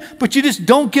doing it, but you just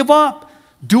don't give up.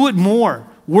 Do it more.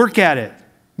 Work at it.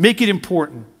 Make it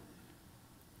important.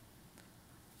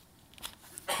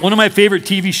 One of my favorite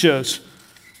TV shows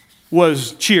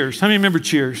was Cheers. How many remember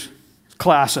Cheers?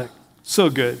 Classic. So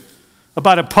good.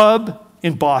 About a pub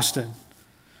in Boston.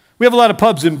 We have a lot of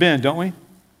pubs in Bend, don't we?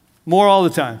 More all the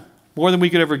time. More than we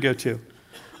could ever go to.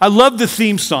 I love the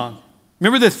theme song.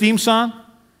 Remember the theme song?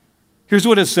 Here's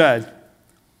what it said.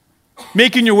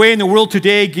 Making your way in the world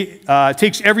today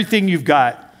takes everything you've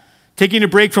got. Taking a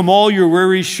break from all your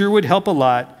worries sure would help a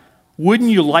lot. Wouldn't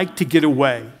you like to get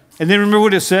away? And then remember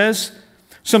what it says?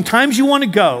 Sometimes you want to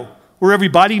go where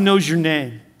everybody knows your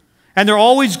name. And they're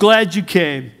always glad you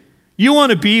came. You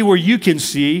want to be where you can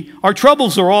see our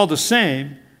troubles are all the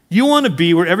same. You want to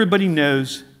be where everybody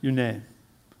knows your name.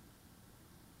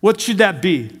 What should that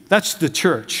be? That's the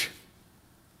church.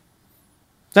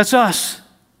 That's us.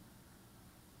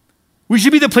 We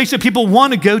should be the place that people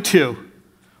want to go to.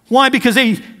 Why? Because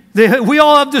we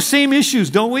all have the same issues,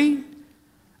 don't we?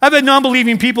 I've had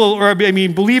non-believing people,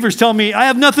 believers tell me, I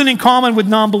have nothing in common with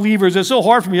non-believers. It's so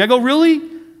hard for me. I go, really?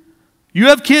 You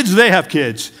have kids, they have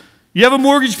kids. You have a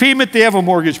mortgage payment, they have a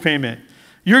mortgage payment.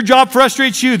 Your job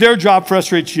frustrates you, their job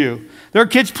frustrates you. Their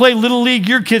kids play Little League,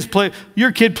 your kid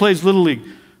plays Little League.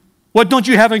 What don't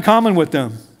you have in common with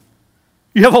them?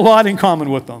 You have a lot in common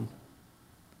with them.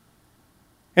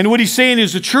 And what he's saying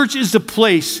is the church is the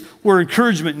place where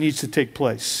encouragement needs to take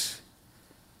place.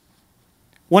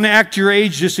 Want to act your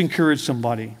age? Just encourage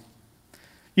somebody.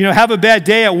 You know, have a bad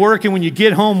day at work, and when you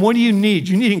get home, what do you need?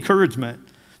 You need encouragement.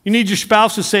 You need your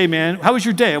spouse to say, man, how was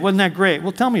your day? It wasn't that great.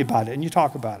 Well, tell me about it, and you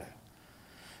talk about it.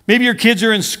 Maybe your kids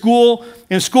are in school,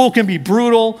 and school can be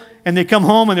brutal, and they come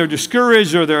home and they're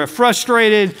discouraged or they're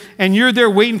frustrated, and you're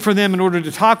there waiting for them in order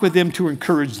to talk with them to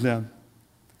encourage them.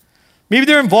 Maybe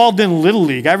they're involved in Little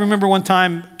League. I remember one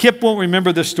time, Kip won't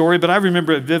remember this story, but I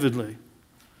remember it vividly.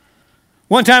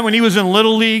 One time when he was in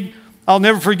Little League, I'll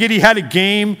never forget, he had a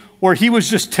game where he was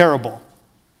just terrible.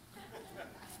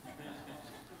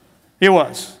 It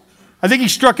was. I think he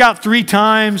struck out 3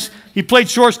 times. He played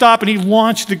shortstop and he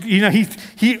launched,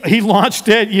 he launched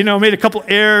it, made a couple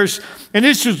errors. And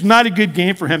this was not a good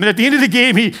game for him. And at the end of the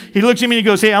game, he looks at me and he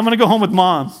goes, hey, I'm going to go home with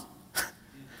Mom.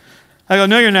 I go,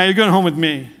 no, you're not. You're going home with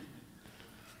me.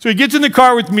 So he gets in the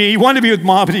car with me. He wanted to be with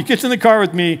Mom, but he gets in the car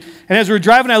with me. And as we're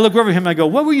driving, I look over at him and I go,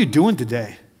 what were you doing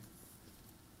today?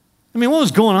 I mean, what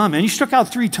was going on, man? You struck out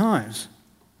 3 times.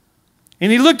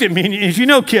 And he looked at me, and if you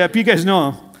know Kip, you guys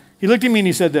know him. He looked at me and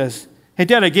he said this, hey,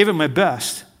 Dad, I gave it my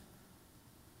best.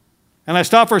 And I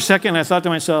stopped for a second and I thought to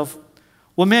myself,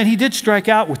 well, man, he did strike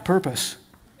out with purpose.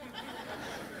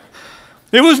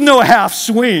 There was no half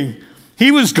swing.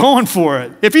 He was going for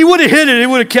it. If he would have hit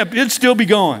it, it'd still be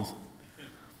going.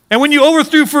 And when you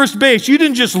overthrew first base, you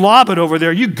didn't just lob it over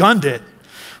there, you gunned it.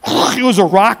 It was a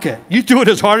rocket. You threw it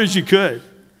as hard as you could.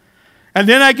 And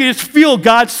then I could just feel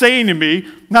God saying to me,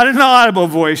 not in an audible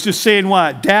voice, just saying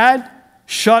what? Dad,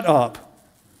 shut up.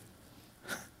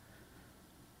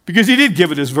 Because he did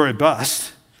give it his very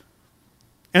best.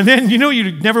 And then,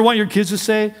 you never want your kids to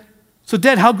say, so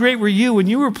Dad, how great were you when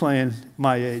you were playing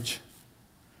my age?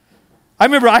 I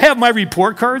remember I have my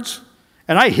report cards,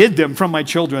 and I hid them from my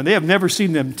children. They have never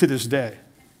seen them to this day.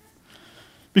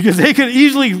 Because they could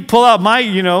easily pull out my,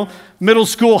 middle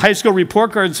school, high school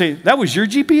report card and say, that was your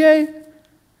GPA?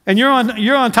 And you're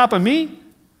on top of me?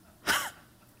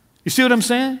 You see what I'm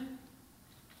saying?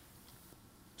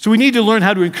 So we need to learn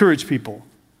how to encourage people,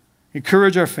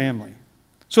 encourage our family.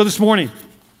 So this morning,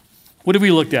 what have we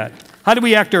looked at? How do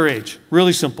we act our age?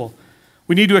 Really simple.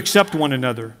 We need to accept one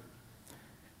another.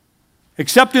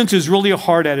 Acceptance is really a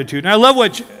hard attitude. And I love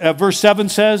what verse 7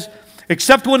 says.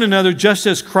 Accept one another just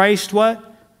as Christ, what?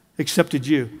 Accepted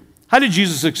you. How did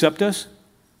Jesus accept us?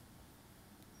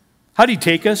 How did he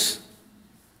take us?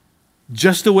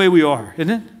 Just the way we are, isn't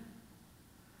it?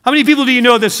 How many people do you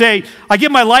know that say, I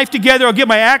get my life together, I'll get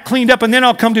my act cleaned up, and then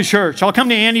I'll come to church. I'll come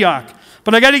to Antioch.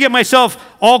 But I got to get myself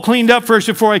all cleaned up first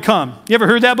before I come. You ever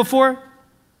heard that before?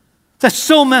 That's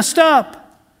so messed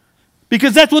up.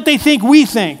 Because that's what they think we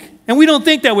think. And we don't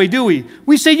think that way, do we?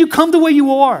 We say, you come the way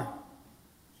you are.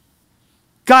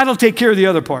 God will take care of the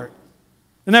other part.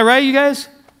 Isn't that right, you guys?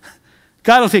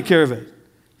 God will take care of it.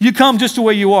 You come just the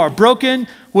way you are. Broken,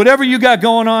 whatever you got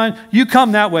going on, you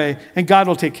come that way, and God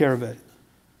will take care of it.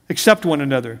 Accept one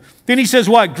another. Then he says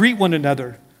what? Greet one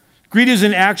another. Greet is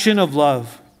an action of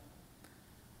love.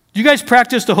 Do you guys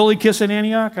practice the holy kiss in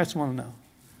Antioch? I just want to know.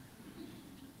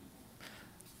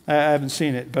 I haven't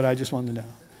seen it, but I just wanted to know.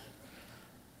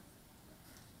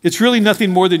 It's really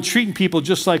nothing more than treating people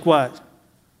just like what?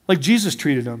 Like Jesus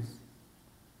treated them.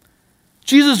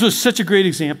 Jesus was such a great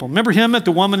example. Remember him at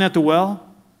the woman at the well?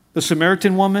 The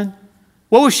Samaritan woman?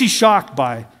 What was she shocked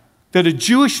by? That a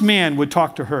Jewish man would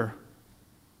talk to her.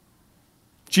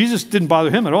 Jesus didn't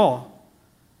bother him at all.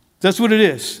 That's what it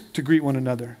is to greet one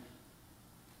another.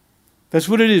 That's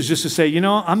what it is, just to say, you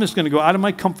know, I'm just going to go out of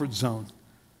my comfort zone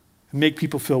and make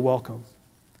people feel welcome.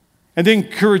 And then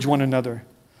encourage one another.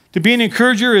 To be an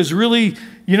encourager is really,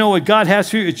 you know, what God has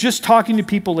for you. It's just talking to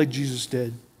people like Jesus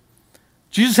did.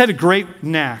 Jesus had a great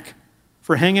knack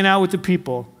for hanging out with the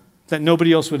people that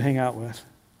nobody else would hang out with.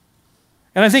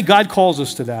 And I think God calls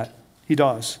us to that. He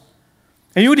does.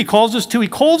 And you know what he calls us to? He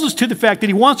calls us to the fact that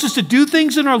he wants us to do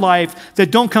things in our life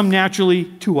that don't come naturally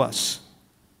to us.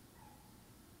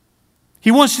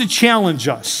 He wants to challenge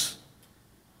us.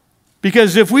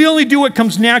 Because if we only do what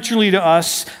comes naturally to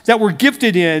us, that we're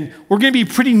gifted in, we're going to be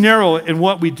pretty narrow in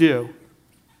what we do.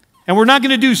 And we're not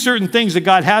going to do certain things that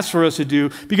God has for us to do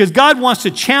because God wants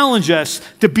to challenge us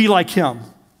to be like him.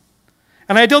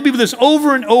 And I tell people this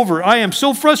over and over. I am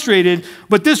so frustrated,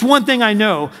 but this one thing I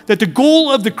know, that the goal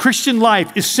of the Christian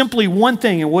life is simply one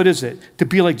thing, and what is it? To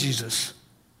be like Jesus.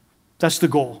 That's the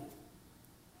goal.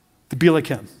 To be like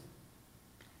him.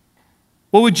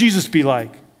 What would Jesus be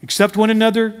like? Accept one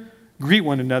another, greet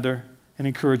one another, and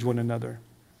encourage one another.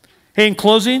 Hey, in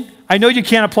closing, I know you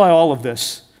can't apply all of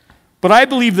this, but I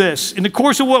believe this. In the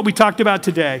course of what we talked about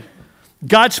today,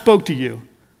 God spoke to you.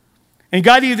 And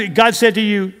God said to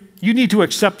you, you need to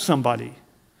accept somebody.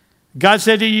 God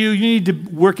said to you, you need to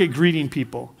work at greeting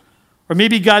people. Or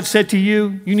maybe God said to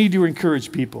you, you need to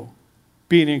encourage people.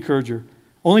 Be an encourager.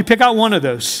 Only pick out one of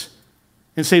those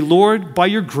and say, Lord, by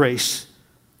your grace,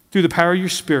 through the power of your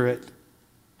Spirit,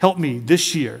 help me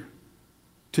this year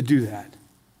to do that.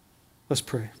 Let's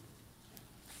pray.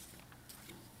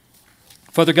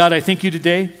 Father God, I thank you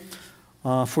today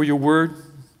for your word.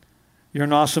 You're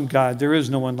an awesome God. There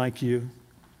is no one like you.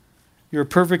 You're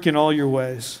perfect in all your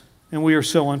ways, and we are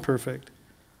so imperfect.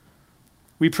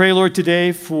 We pray, Lord,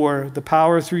 today for the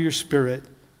power through your Spirit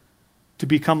to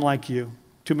become like you,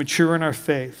 to mature in our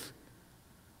faith,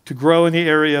 to grow in the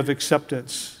area of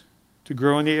acceptance, to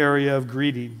grow in the area of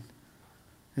greeting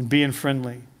and being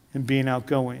friendly and being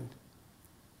outgoing,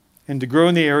 and to grow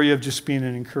in the area of just being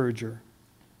an encourager.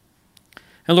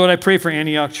 And Lord, I pray for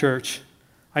Antioch Church.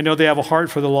 I know they have a heart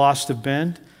for the lost of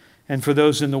Bend and for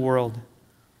those in the world.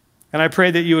 And I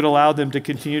pray that you would allow them to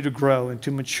continue to grow and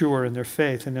to mature in their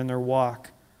faith and in their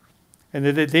walk, and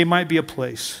that they might be a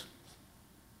place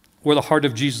where the heart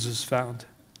of Jesus is found,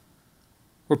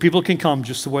 where people can come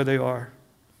just the way they are.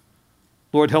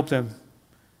 Lord, help them.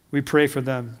 We pray for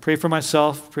them. Pray for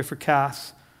myself. Pray for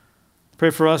Kath. Pray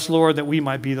for us, Lord, that we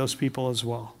might be those people as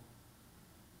well.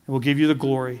 And we'll give you the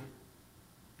glory.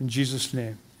 In Jesus'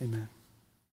 name, amen.